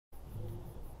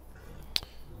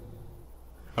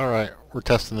Alright, we're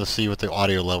testing to see what the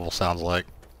audio level sounds like.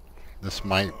 This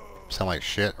might sound like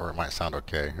shit, or it might sound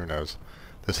okay. Who knows?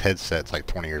 This headset's like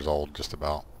 20 years old, just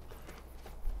about.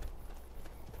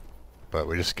 But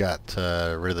we just got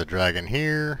rid of the dragon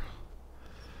here.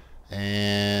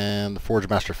 And the Forge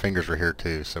Master Fingers were here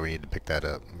too, so we need to pick that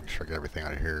up. Make sure I get everything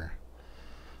out of here.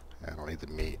 I don't need the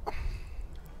meat.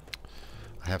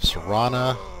 I have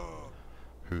Serana,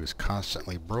 who's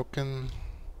constantly broken.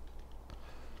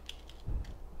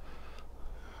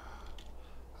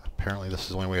 Apparently this is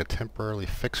the only way to temporarily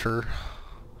fix her,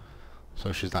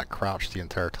 so she's not crouched the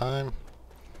entire time.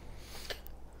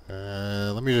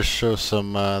 Let me just show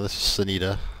some, this is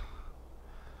Sunita.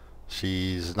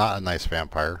 She's not a nice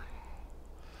vampire.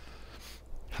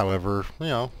 However, you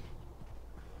know,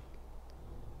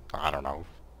 I don't know.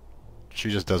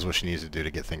 She just does what she needs to do to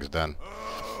get things done.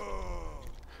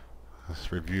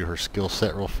 Let's review her skill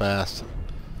set real fast.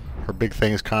 Her big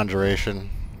thing is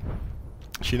conjuration.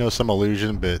 She knows some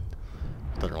illusion, but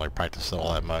doesn't really practice it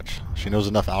all that much. She knows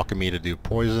enough alchemy to do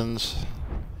poisons.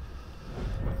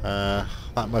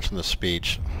 Not much in the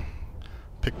speech.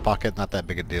 Pickpocket, not that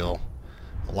big a deal.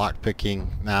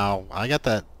 Lockpicking. Now, I got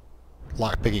that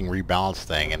lockpicking rebalance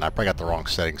thing, and I probably got the wrong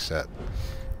setting set.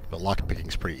 But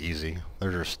lockpicking's pretty easy.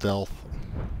 There's her stealth.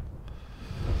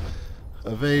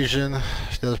 Evasion,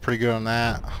 she does pretty good on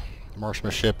that.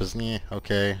 Marksmanship is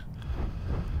okay.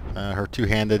 Her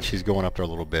two-handed, she's going up there a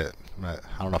little bit. But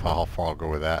I don't know how far I'll go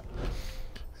with that.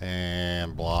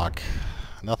 And block.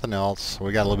 Nothing else.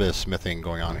 We got a little bit of smithing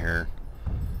going on here.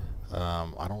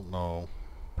 I don't know.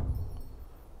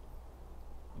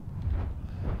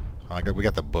 We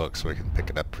got the book, so we can pick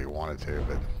it up if we wanted to,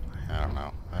 but I don't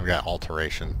know. We got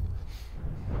alteration.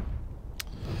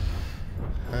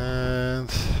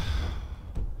 And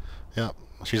yep,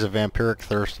 she's a vampiric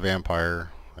thirst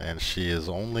vampire, and she is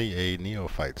only a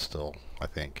neophyte still, I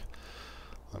think.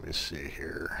 Let me see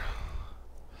here.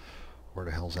 Where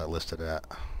the hell's that listed at?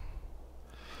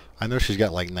 I know she's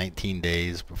got like 19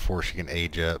 days before she can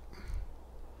age up.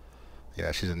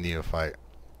 Yeah, she's a neophyte.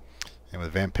 And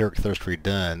with Vampiric Thirst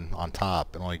redone on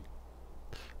top, it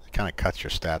kind of cuts your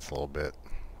stats a little bit.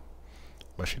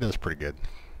 But she does pretty good.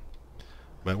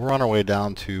 But we're on our way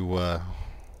down to, well,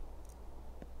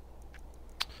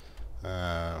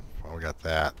 we got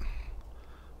that.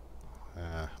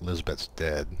 Elizabeth's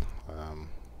dead.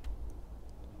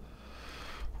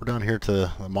 We're down here to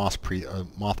the Moth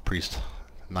Priest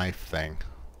knife thing,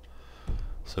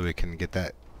 so we can get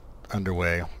that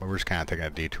underway. But we're just kind of taking a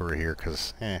detour here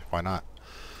because, why not?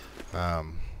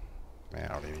 Man, I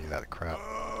don't even need that crap.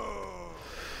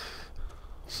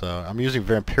 So I'm using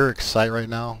Vampiric Sight right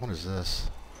now. What is this?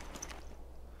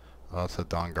 Oh, it's a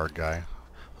Dawnguard guy.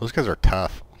 Those guys are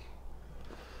tough.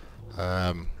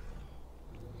 I'm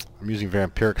using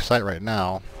Vampiric Sight right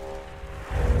now.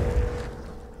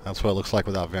 That's what it looks like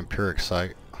without Vampiric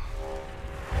Sight.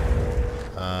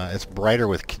 It's brighter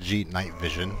with Khajiit Night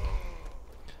Vision.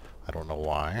 I don't know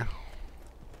why.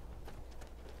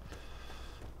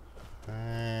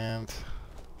 And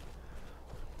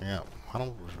yeah,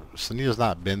 Sunita's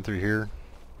not been through here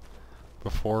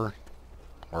before,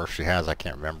 or if she has, I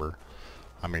can't remember.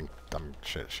 I mean,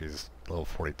 shit, she's level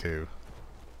 42.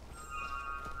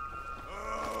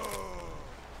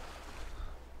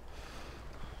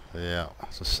 Yeah,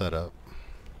 it's a setup.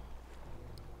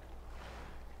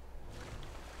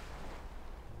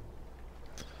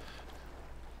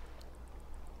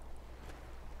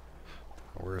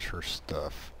 Where's her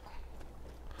stuff?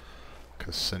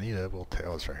 Because Sunita will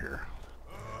tell us right here.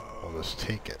 We'll just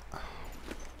take it.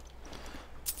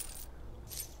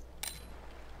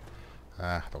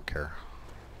 Don't care.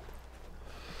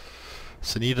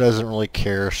 Sunita doesn't really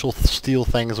care. She'll steal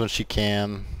things when she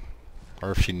can,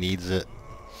 or if she needs it.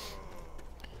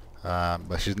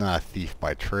 But she's not a thief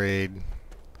by trade.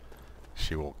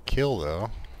 She will kill, though.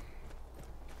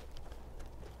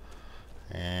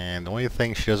 And the only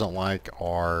thing she doesn't like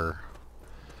are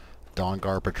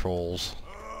Dawnguard patrols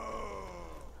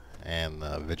and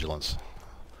vigilance.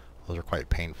 Those are quite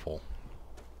painful.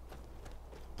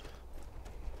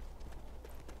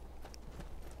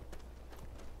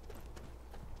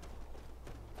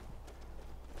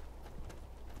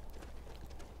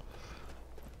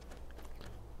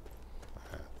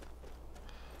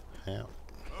 Yeah.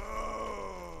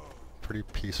 Pretty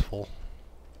peaceful.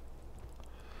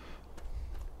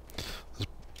 This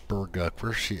Burguk,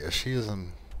 where's she? She's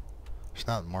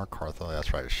not in Markarth, though.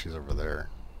 That's right, she's over there.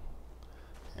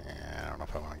 Yeah, I don't know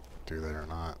if I want to do that or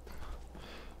not.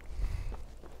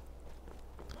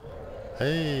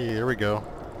 Hey, there we go.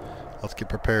 Let's get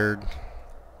prepared.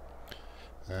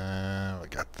 We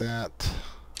got that.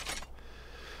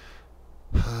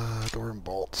 Door and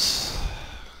bolts.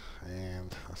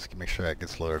 And let's make sure that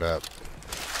gets loaded up.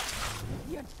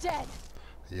 You're dead.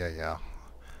 Yeah.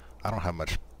 I don't have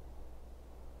much.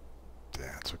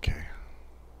 Yeah, it's okay.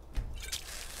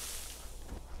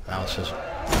 Now it's just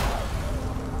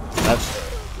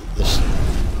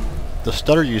the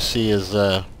stutter you see is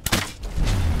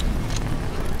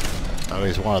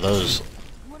always one of those.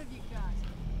 What have you got?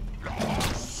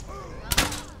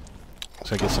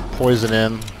 So I get some poison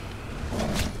in.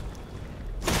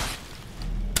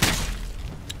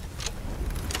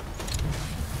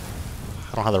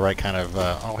 I don't have the right kind of.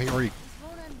 Oh, he already.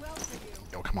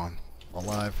 Oh, come on,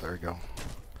 alive. There we go.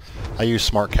 I use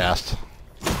Smart Cast.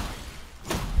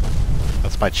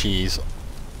 That's my cheese.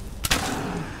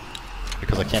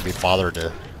 Because I can't be bothered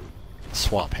to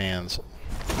swap hands.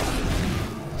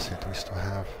 Let's see, do we still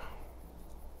have?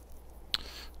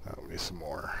 No, we need some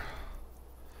more.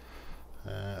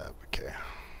 Okay.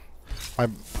 My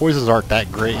poisons aren't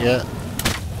that great yet.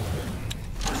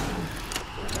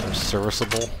 They're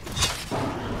serviceable.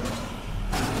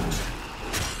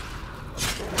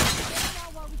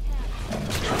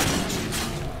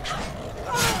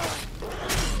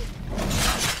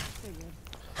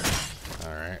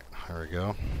 Alright, there we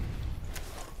go.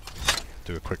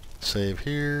 Do a quick save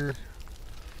here.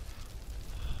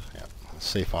 Yep,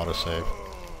 safe autosave.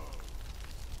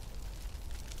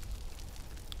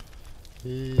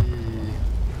 Yee.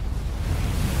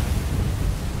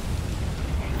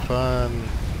 Fun.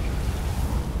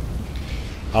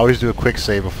 I always do a quick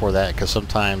save before that because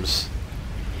sometimes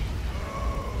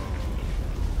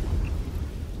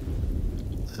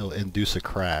it'll induce a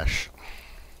crash.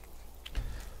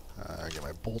 Get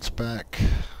my bolts back.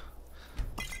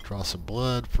 Draw some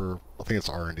blood for, I think it's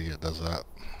R&D that does that.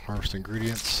 Harvest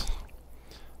ingredients.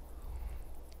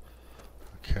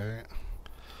 Okay.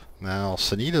 Now,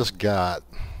 Sunita's got,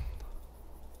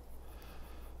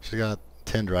 she's got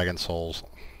 10 dragon souls.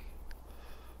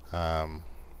 I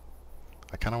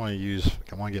kind of want to use,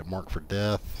 I want to get marked for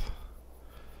death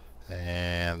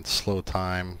and slow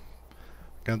time.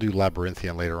 I'm going to do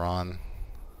Labyrinthian later on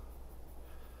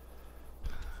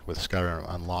with Skyrim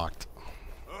unlocked.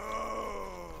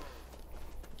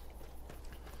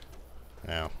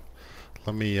 Yeah.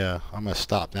 Let me. I'm gonna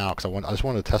stop now because I just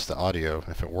want to test the audio.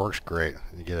 If it works, great.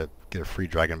 You get a free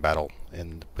dragon battle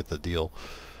in with the deal.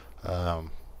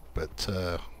 But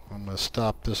I'm gonna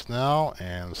stop this now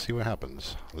and see what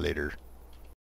happens later.